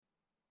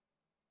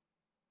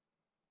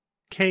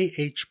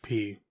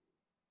KHP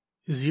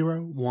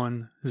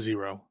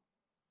 010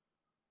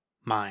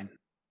 Mine.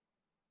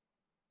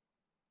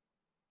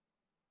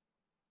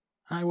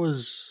 I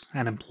was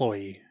an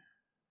employee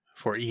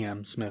for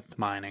E.M. Smith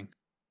Mining.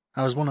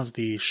 I was one of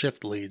the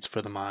shift leads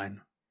for the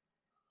mine.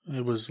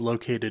 It was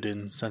located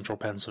in central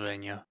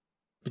Pennsylvania,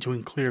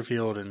 between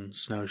Clearfield and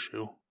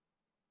Snowshoe.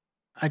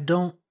 I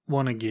don't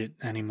want to get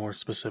any more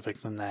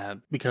specific than that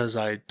because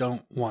I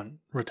don't want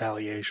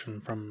retaliation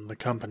from the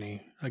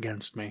company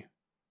against me.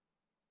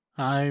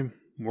 I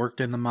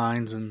worked in the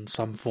mines in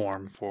some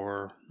form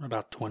for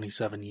about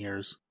 27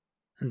 years,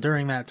 and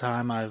during that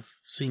time I've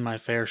seen my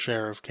fair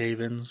share of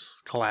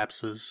cave-ins,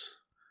 collapses,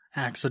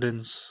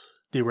 accidents,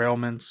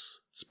 derailments,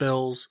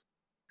 spills,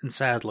 and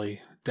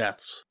sadly,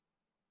 deaths.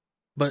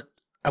 But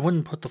I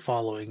wouldn't put the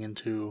following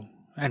into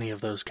any of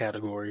those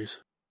categories.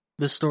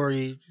 This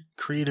story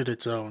created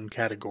its own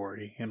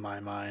category in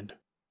my mind.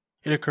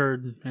 It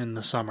occurred in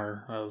the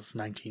summer of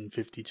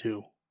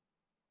 1952.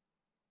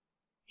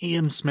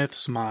 E.M.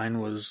 Smith's mine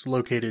was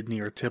located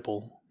near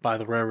Tipple by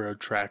the railroad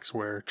tracks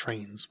where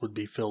trains would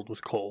be filled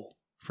with coal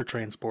for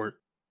transport.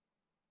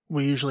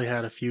 We usually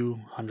had a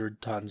few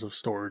hundred tons of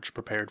storage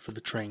prepared for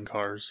the train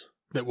cars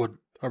that would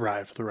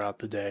arrive throughout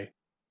the day.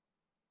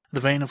 The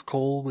vein of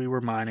coal we were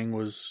mining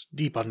was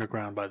deep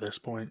underground by this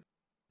point,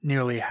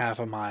 nearly half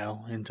a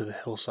mile into the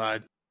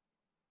hillside.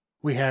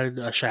 We had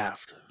a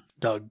shaft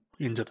dug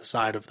into the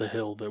side of the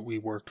hill that we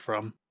worked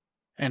from,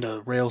 and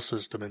a rail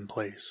system in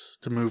place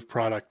to move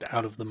product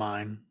out of the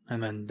mine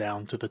and then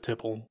down to the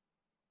tipple.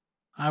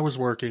 I was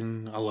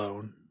working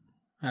alone,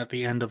 at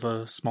the end of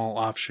a small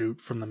offshoot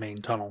from the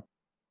main tunnel.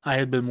 I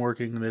had been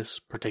working this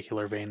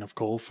particular vein of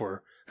coal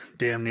for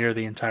damn near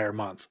the entire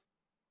month.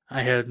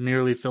 I had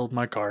nearly filled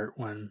my cart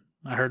when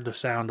I heard the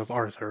sound of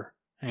Arthur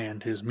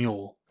and his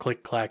mule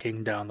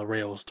click-clacking down the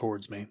rails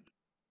towards me.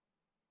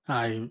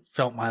 I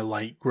felt my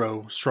light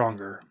grow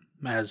stronger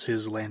as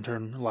his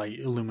lantern light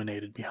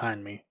illuminated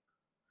behind me.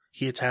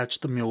 He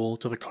attached the mule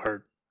to the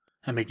cart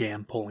and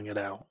began pulling it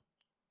out.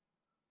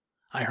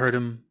 I heard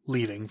him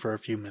leaving for a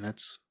few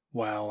minutes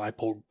while I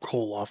pulled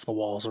coal off the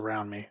walls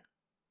around me.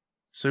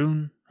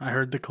 Soon I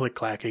heard the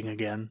click-clacking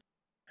again,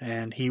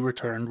 and he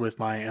returned with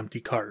my empty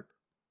cart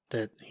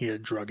that he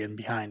had drug in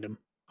behind him.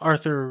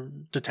 Arthur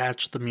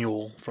detached the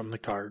mule from the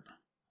cart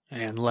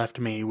and left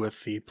me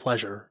with the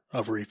pleasure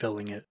of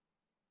refilling it.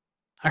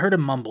 I heard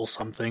him mumble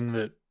something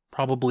that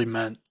probably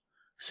meant,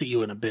 "See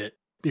you in a bit,"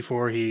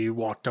 before he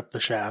walked up the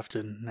shaft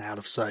and out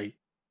of sight.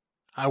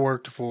 I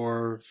worked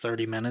for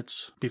 30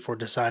 minutes before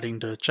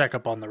deciding to check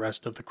up on the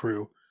rest of the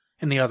crew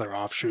in the other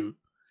offshoot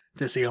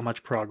to see how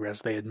much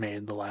progress they had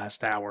made the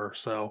last hour or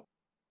so.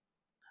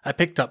 I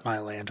picked up my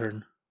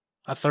lantern,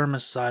 a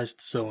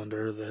thermos-sized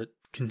cylinder that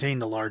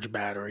contained a large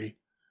battery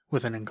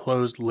with an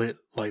enclosed lit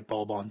light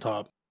bulb on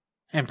top,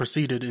 and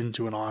proceeded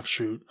into an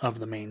offshoot of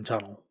the main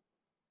tunnel.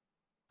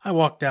 I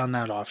walked down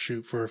that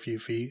offshoot for a few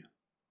feet,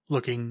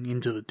 looking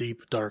into the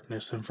deep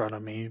darkness in front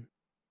of me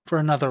for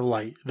another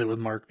light that would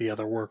mark the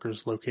other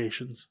workers'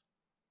 locations.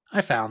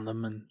 I found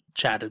them and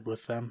chatted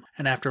with them,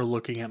 and after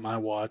looking at my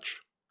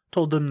watch,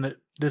 told them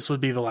that this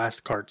would be the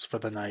last carts for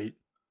the night.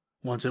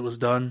 Once it was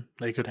done,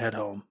 they could head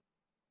home.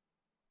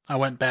 I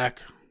went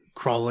back,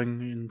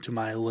 crawling into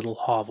my little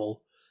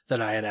hovel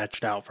that I had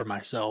etched out for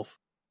myself.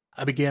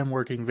 I began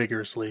working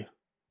vigorously,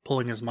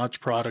 pulling as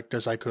much product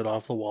as I could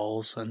off the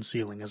walls and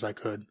ceiling as I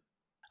could.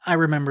 I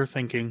remember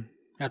thinking,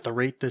 at the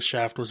rate this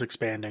shaft was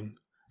expanding,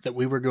 that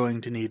we were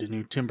going to need a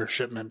new timber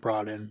shipment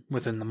brought in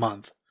within the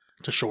month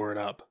to shore it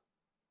up.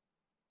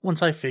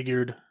 Once I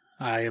figured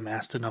I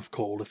amassed enough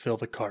coal to fill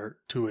the cart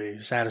to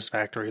a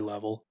satisfactory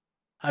level,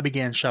 I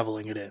began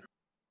shoveling it in.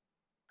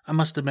 I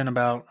must have been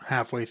about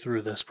halfway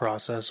through this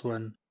process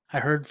when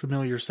I heard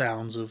familiar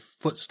sounds of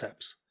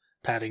footsteps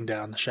padding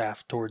down the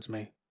shaft towards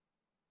me.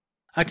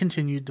 I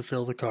continued to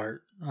fill the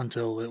cart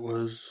until it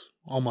was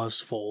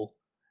almost full,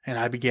 and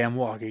I began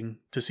walking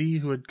to see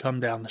who had come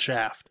down the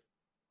shaft,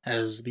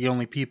 as the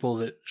only people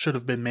that should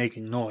have been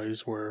making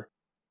noise were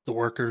the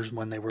workers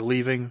when they were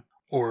leaving,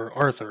 or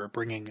Arthur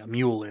bringing a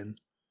mule in,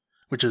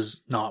 which is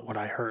not what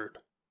I heard.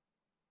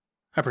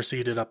 I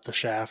proceeded up the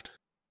shaft.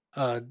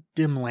 A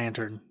dim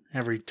lantern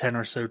every 10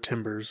 or so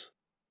timbers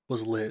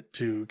was lit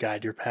to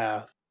guide your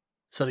path,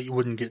 so that you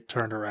wouldn't get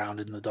turned around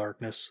in the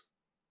darkness.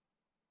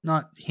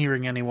 Not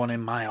hearing anyone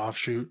in my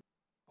offshoot,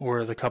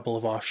 or the couple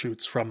of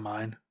offshoots from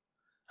mine,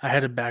 I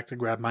headed back to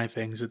grab my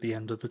things at the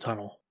end of the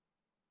tunnel.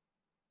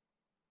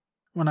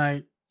 When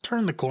I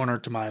turned the corner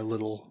to my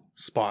little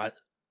spot,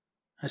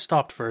 I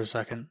stopped for a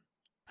second.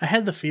 I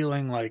had the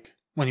feeling like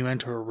when you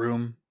enter a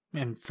room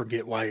and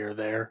forget why you're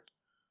there.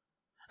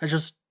 I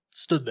just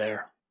stood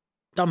there,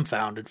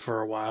 dumbfounded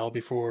for a while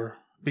before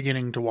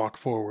beginning to walk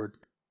forward.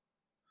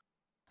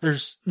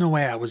 There's no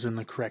way I was in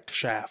the correct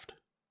shaft.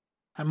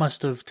 I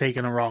must have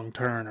taken a wrong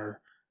turn or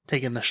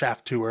taken the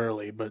shaft too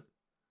early, but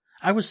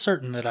I was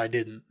certain that I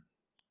didn't.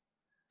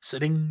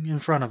 Sitting in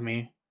front of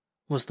me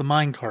was the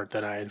minecart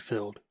that I had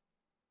filled,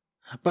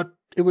 but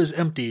it was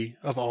empty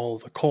of all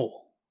the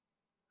coal,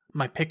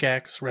 my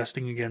pickaxe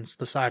resting against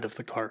the side of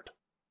the cart.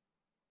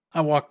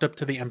 I walked up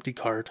to the empty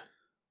cart,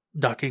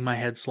 ducking my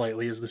head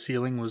slightly as the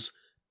ceiling was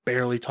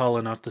barely tall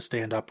enough to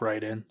stand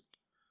upright in.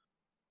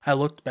 I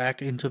looked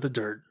back into the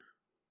dirt.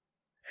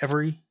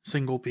 Every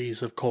single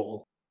piece of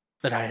coal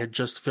that I had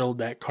just filled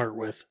that cart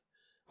with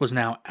was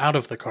now out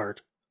of the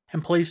cart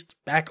and placed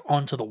back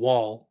onto the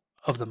wall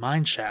of the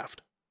mine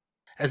shaft,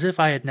 as if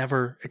I had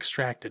never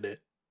extracted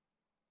it.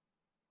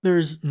 There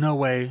is no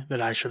way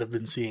that I should have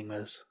been seeing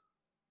this.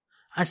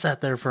 I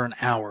sat there for an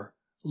hour,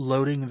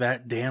 loading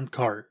that damned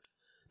cart,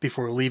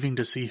 before leaving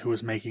to see who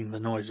was making the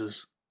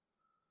noises.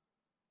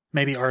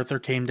 Maybe Arthur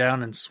came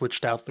down and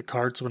switched out the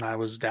carts when I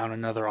was down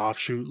another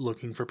offshoot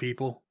looking for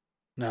people.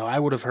 No, I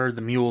would have heard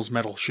the mule's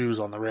metal shoes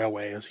on the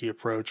railway as he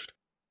approached.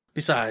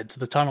 Besides,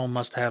 the tunnel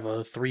must have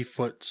a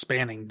 3-foot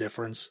spanning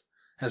difference,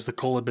 as the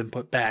coal had been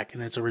put back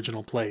in its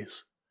original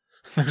place.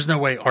 There's no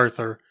way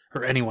Arthur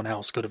or anyone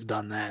else could have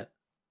done that.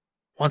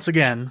 Once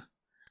again,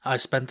 I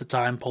spent the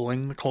time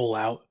pulling the coal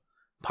out,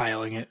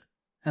 piling it,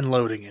 and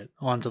loading it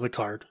onto the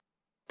cart,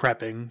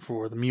 prepping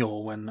for the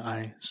mule when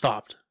I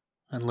stopped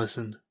and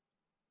listened.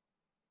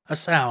 A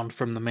sound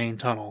from the main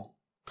tunnel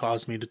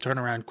caused me to turn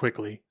around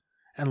quickly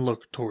and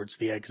look towards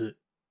the exit.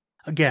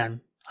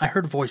 Again, I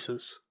heard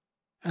voices,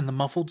 and the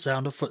muffled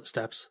sound of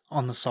footsteps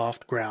on the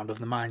soft ground of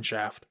the mine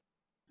shaft.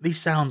 These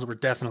sounds were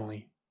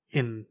definitely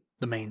in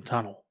the main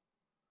tunnel.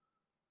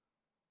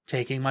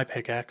 Taking my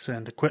pickaxe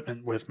and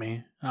equipment with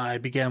me, I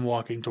began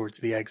walking towards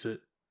the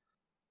exit,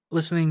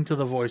 listening to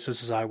the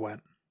voices as I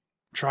went,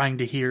 trying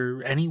to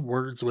hear any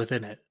words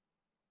within it.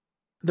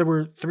 There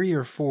were 3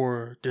 or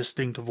 4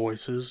 distinct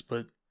voices,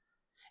 but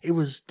it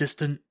was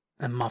distant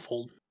and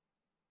muffled.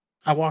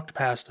 I walked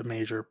past a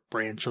major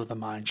branch of the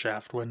mine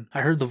shaft when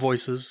I heard the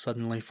voices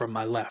suddenly from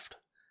my left,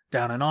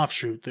 down an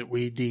offshoot that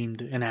we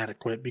deemed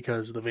inadequate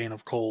because the vein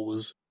of coal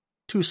was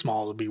too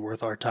small to be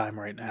worth our time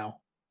right now.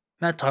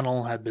 That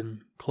tunnel had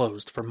been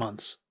closed for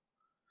months.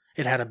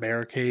 It had a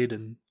barricade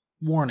and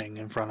warning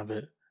in front of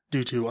it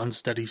due to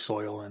unsteady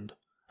soil and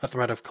a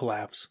threat of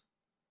collapse.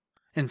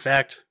 In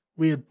fact,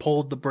 we had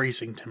pulled the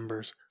bracing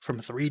timbers from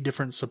 3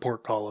 different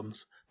support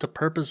columns to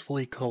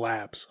purposefully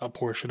collapse a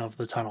portion of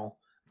the tunnel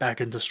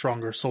back into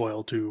stronger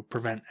soil to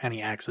prevent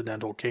any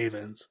accidental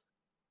cave-ins.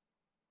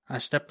 I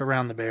stepped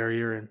around the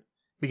barrier and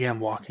began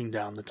walking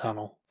down the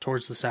tunnel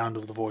towards the sound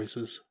of the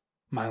voices.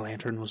 My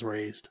lantern was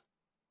raised.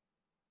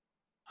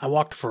 I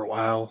walked for a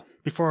while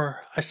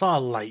before I saw a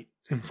light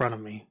in front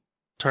of me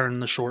turn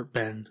the short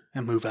bend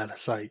and move out of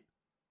sight.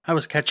 I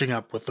was catching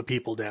up with the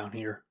people down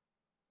here.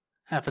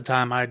 At the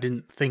time, I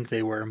didn't think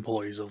they were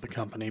employees of the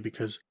company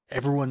because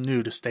everyone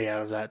knew to stay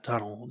out of that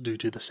tunnel due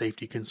to the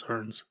safety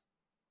concerns.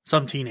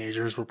 Some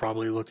teenagers were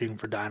probably looking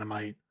for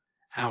dynamite,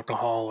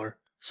 alcohol, or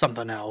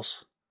something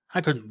else.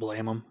 I couldn't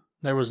blame them.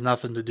 There was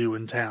nothing to do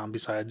in town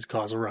besides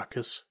cause a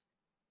ruckus.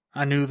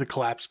 I knew the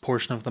collapsed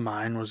portion of the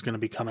mine was going to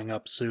be coming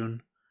up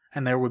soon,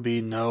 and there would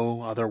be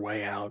no other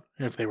way out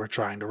if they were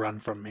trying to run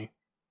from me.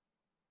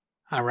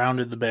 I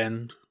rounded the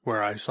bend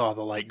where I saw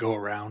the light go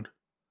around,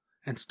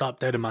 and stopped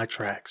dead in my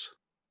tracks.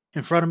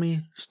 In front of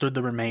me stood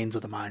the remains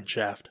of the mine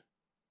shaft,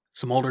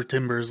 some older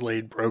timbers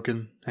laid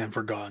broken and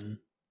forgotten.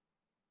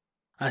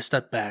 I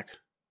stepped back,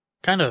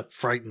 kind of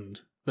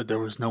frightened that there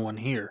was no one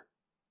here.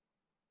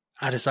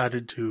 I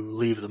decided to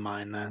leave the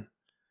mine then.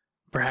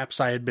 Perhaps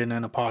I had been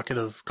in a pocket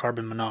of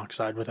carbon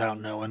monoxide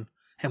without knowing,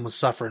 and was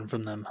suffering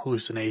from them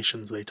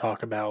hallucinations they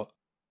talk about.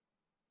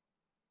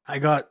 I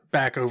got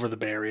back over the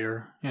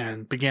barrier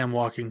and began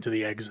walking to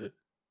the exit,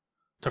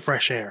 to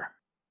fresh air.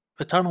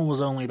 The tunnel was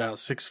only about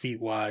 6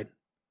 feet wide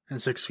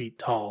and 6 feet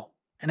tall,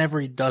 and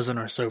every dozen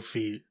or so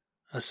feet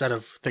a set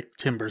of thick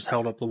timbers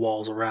held up the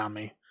walls around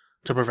me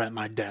to prevent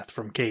my death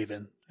from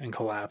cave-in and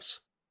collapse.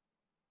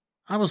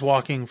 I was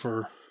walking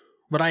for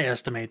what I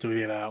estimate to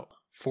be about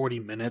 40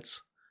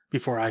 minutes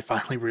before I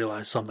finally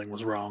realized something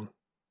was wrong.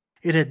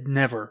 It had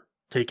never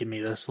taken me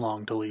this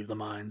long to leave the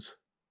mines.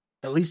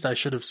 At least I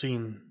should have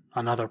seen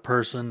another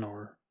person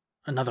or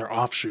another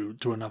offshoot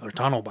to another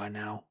tunnel by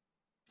now.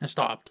 I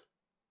stopped,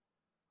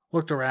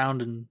 looked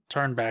around, and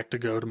turned back to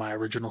go to my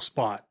original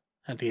spot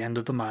at the end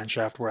of the mine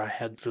shaft where I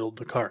had filled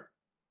the cart.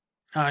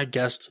 I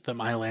guessed that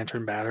my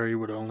lantern battery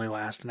would only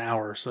last an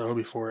hour or so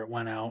before it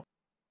went out.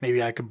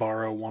 Maybe I could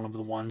borrow one of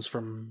the ones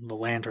from the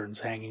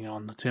lanterns hanging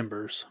on the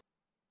timbers.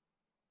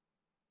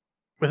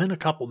 Within a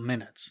couple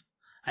minutes,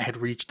 I had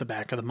reached the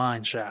back of the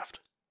mine shaft.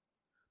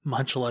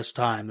 Much less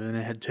time than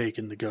it had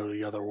taken to go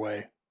the other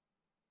way.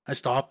 I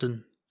stopped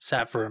and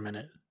sat for a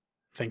minute,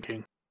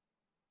 thinking.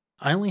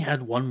 I only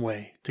had one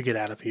way to get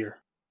out of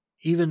here.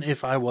 Even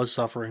if I was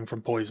suffering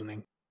from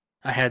poisoning,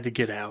 I had to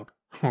get out,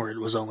 or it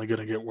was only going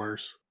to get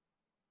worse.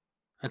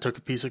 I took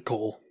a piece of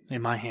coal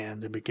in my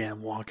hand and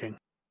began walking,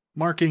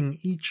 marking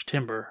each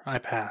timber I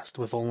passed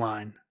with a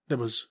line that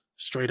was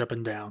straight up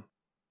and down.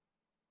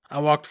 I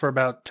walked for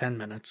about 10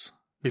 minutes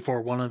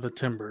before one of the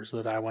timbers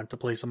that I went to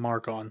place a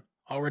mark on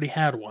already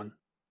had one.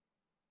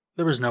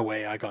 There was no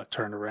way I got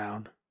turned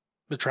around.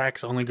 The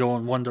tracks only go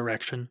in one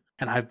direction,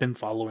 and I've been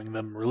following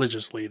them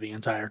religiously the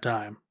entire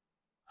time.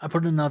 I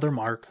put another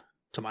mark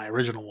to my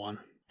original one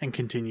and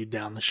continued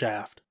down the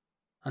shaft.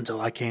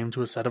 until I came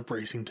to a set of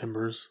bracing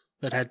timbers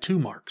that had 2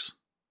 marks.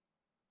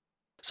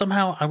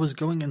 Somehow I was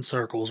going in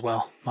circles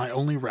while my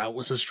only route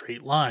was a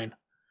straight line.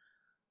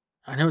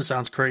 I know it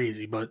sounds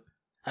crazy, but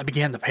I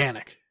began to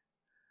panic.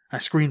 I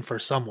screamed for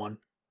someone,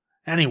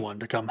 anyone,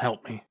 to come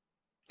help me.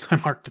 I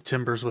marked the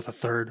timbers with a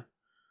 3rd,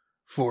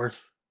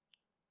 4th,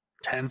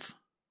 10th,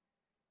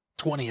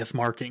 20th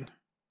marking.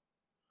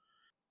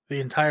 The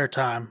entire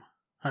time,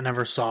 I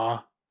never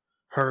saw,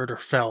 heard, or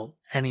felt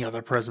any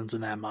other presence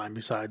in that mine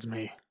besides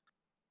me.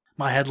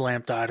 My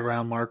headlamp died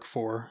around Mark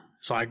 4,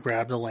 so I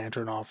grabbed a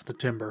lantern off the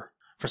timber.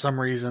 For some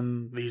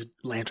reason, these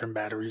lantern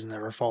batteries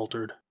never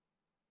faltered.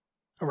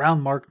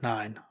 Around Mark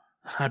 9,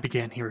 I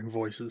began hearing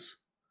voices.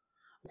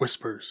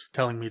 Whispers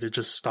telling me to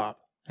just stop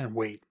and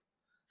wait.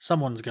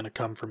 Someone's gonna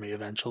come for me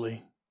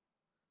eventually.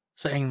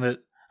 Saying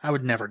that I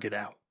would never get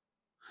out.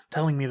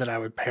 Telling me that I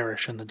would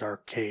perish in the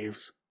dark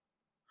caves.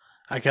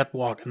 I kept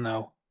walking,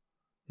 though,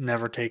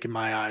 never taking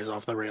my eyes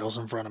off the rails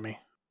in front of me.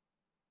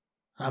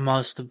 I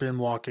must have been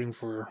walking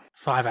for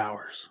 5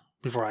 hours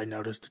before I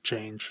noticed a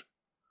change.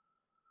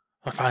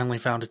 I finally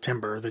found a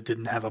timber that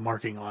didn't have a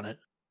marking on it.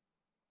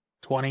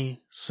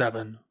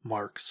 27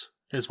 marks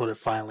is what it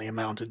finally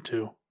amounted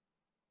to.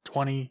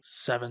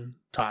 27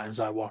 times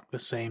I walked the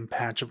same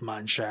patch of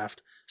mine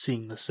shaft,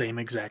 seeing the same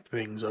exact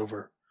things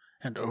over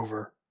and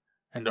over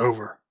and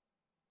over.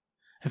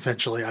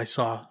 Eventually I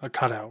saw a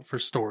cutout for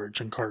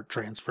storage and cart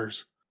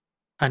transfers.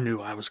 I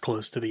knew I was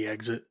close to the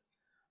exit.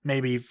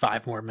 Maybe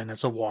 5 more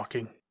minutes of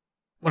walking.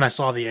 When I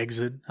saw the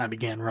exit, I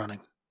began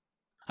running.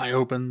 I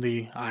opened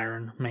the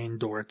iron main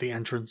door at the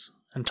entrance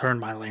and turned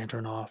my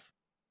lantern off.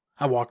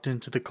 I walked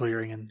into the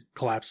clearing and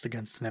collapsed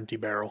against an empty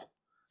barrel.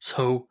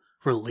 So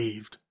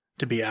relieved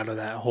to be out of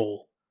that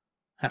hole.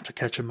 After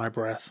catching my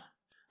breath,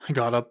 I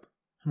got up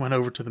and went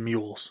over to the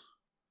mules.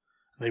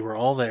 They were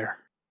all there.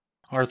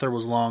 Arthur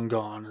was long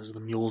gone, as the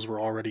mules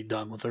were already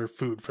done with their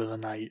food for the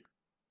night.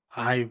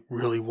 I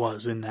really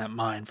was in that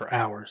mine for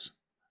hours,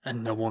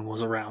 and no one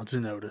was around to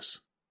notice.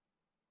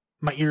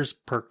 My ears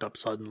perked up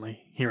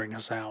suddenly, hearing a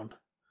sound.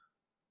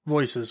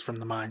 Voices from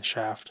the mine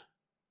shaft.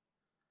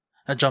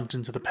 I jumped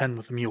into the pen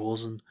with the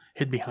mules and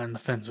hid behind the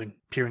fencing,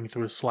 peering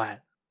through a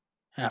slat.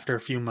 After a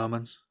few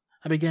moments,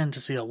 I began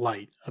to see a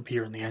light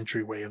appear in the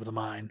entryway of the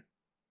mine.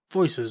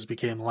 Voices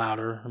became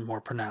louder and more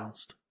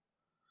pronounced.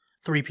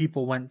 3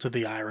 people went to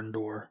the iron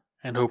door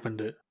and opened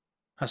it.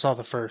 I saw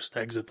the first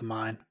exit the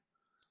mine,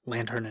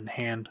 lantern in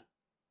hand.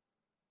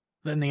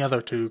 Then the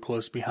other 2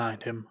 close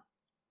behind him.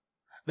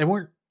 They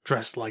weren't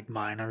dressed like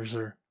miners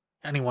or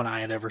anyone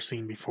I had ever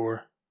seen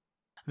before.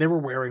 They were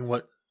wearing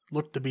what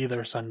looked to be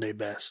their Sunday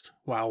best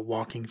while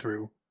walking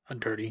through a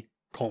dirty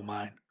coal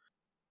mine.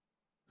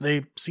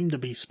 They seemed to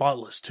be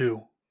spotless,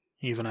 too,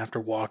 even after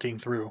walking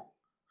through.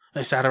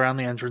 They sat around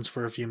the entrance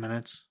for a few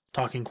minutes,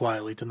 talking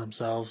quietly to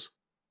themselves,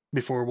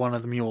 before one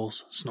of the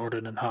mules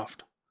snorted and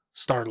huffed,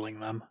 startling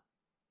them.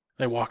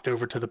 They walked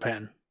over to the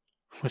pen,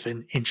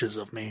 within inches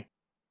of me,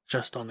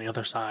 just on the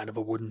other side of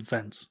a wooden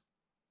fence.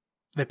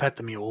 They pet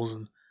the mules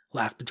and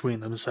laughed between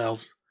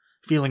themselves,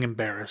 feeling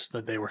embarrassed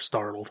that they were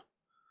startled.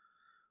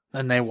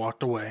 Then they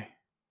walked away,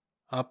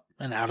 up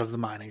and out of the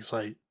mining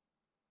site,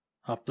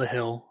 up the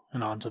hill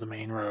and onto the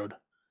main road.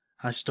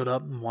 I stood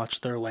up and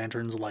watched their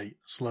lantern's light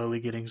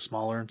slowly getting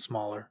smaller and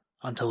smaller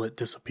until it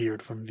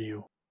disappeared from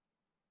view.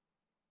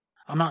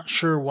 I'm not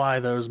sure why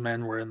those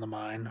men were in the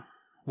mine,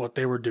 what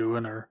they were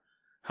doing, or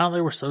how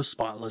they were so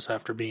spotless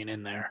after being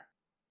in there.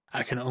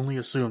 I can only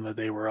assume that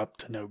they were up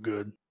to no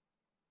good.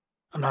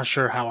 I'm not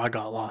sure how I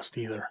got lost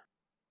either.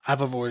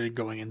 I've avoided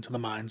going into the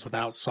mines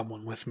without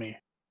someone with me,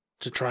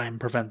 to try and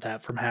prevent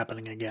that from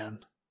happening again.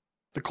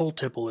 The coal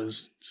tipple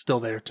is still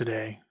there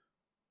today.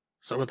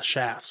 So are the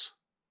shafts.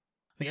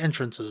 The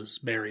entrance is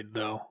buried,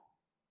 though,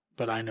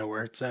 but I know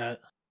where it's at.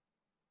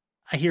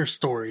 I hear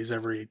stories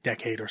every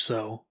decade or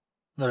so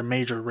that a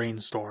major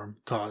rainstorm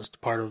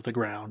caused part of the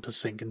ground to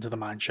sink into the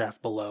mine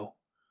shaft below.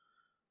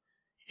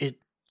 It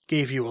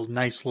gave you a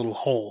nice little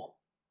hole,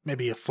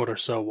 maybe a foot or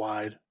so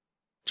wide,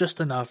 just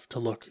enough to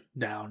look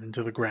down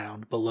into the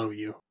ground below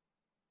you.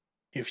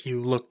 If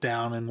you look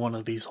down in one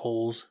of these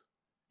holes,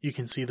 you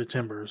can see the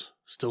timbers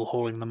still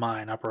holding the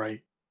mine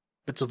upright,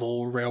 bits of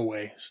old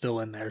railway still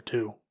in there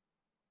too.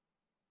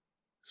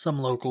 Some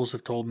locals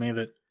have told me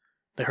that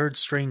they heard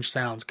strange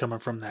sounds coming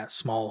from that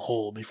small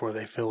hole before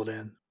they filled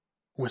in,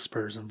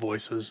 whispers and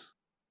voices.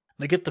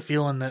 They get the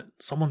feeling that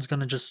someone's going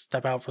to just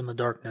step out from the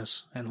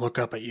darkness and look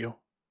up at you.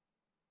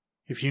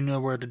 If you know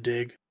where to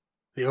dig,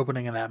 the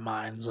opening of that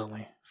mine is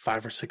only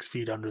 5 or 6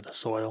 feet under the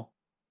soil.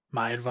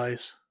 My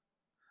advice?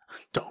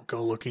 Don't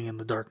go looking in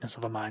the darkness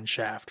of a mine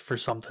shaft for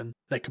something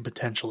that could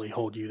potentially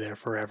hold you there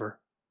forever.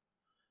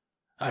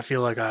 I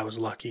feel like I was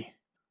lucky.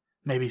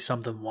 Maybe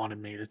something wanted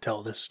me to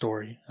tell this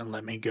story and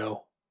let me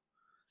go.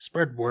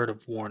 Spread word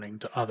of warning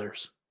to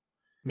others.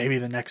 Maybe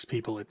the next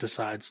people it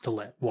decides to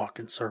let walk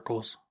in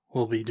circles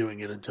will be doing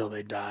it until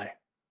they die.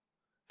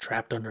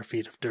 Trapped under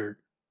feet of dirt.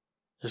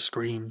 Their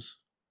screams,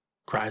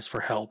 cries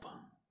for help.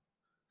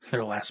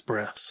 Their last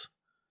breaths,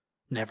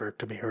 never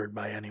to be heard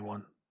by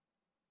anyone.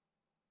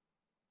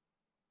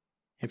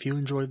 If you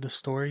enjoyed this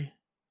story,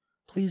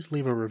 please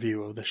leave a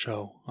review of the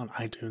show on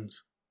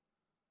iTunes.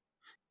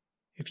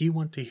 If you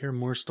want to hear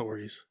more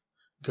stories,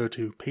 go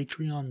to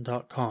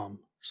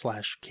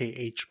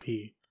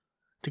patreon.com/KHP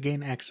to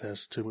gain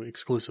access to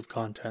exclusive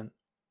content.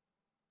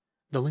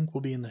 The link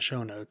will be in the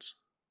show notes.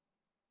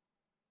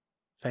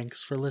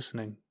 Thanks for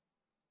listening.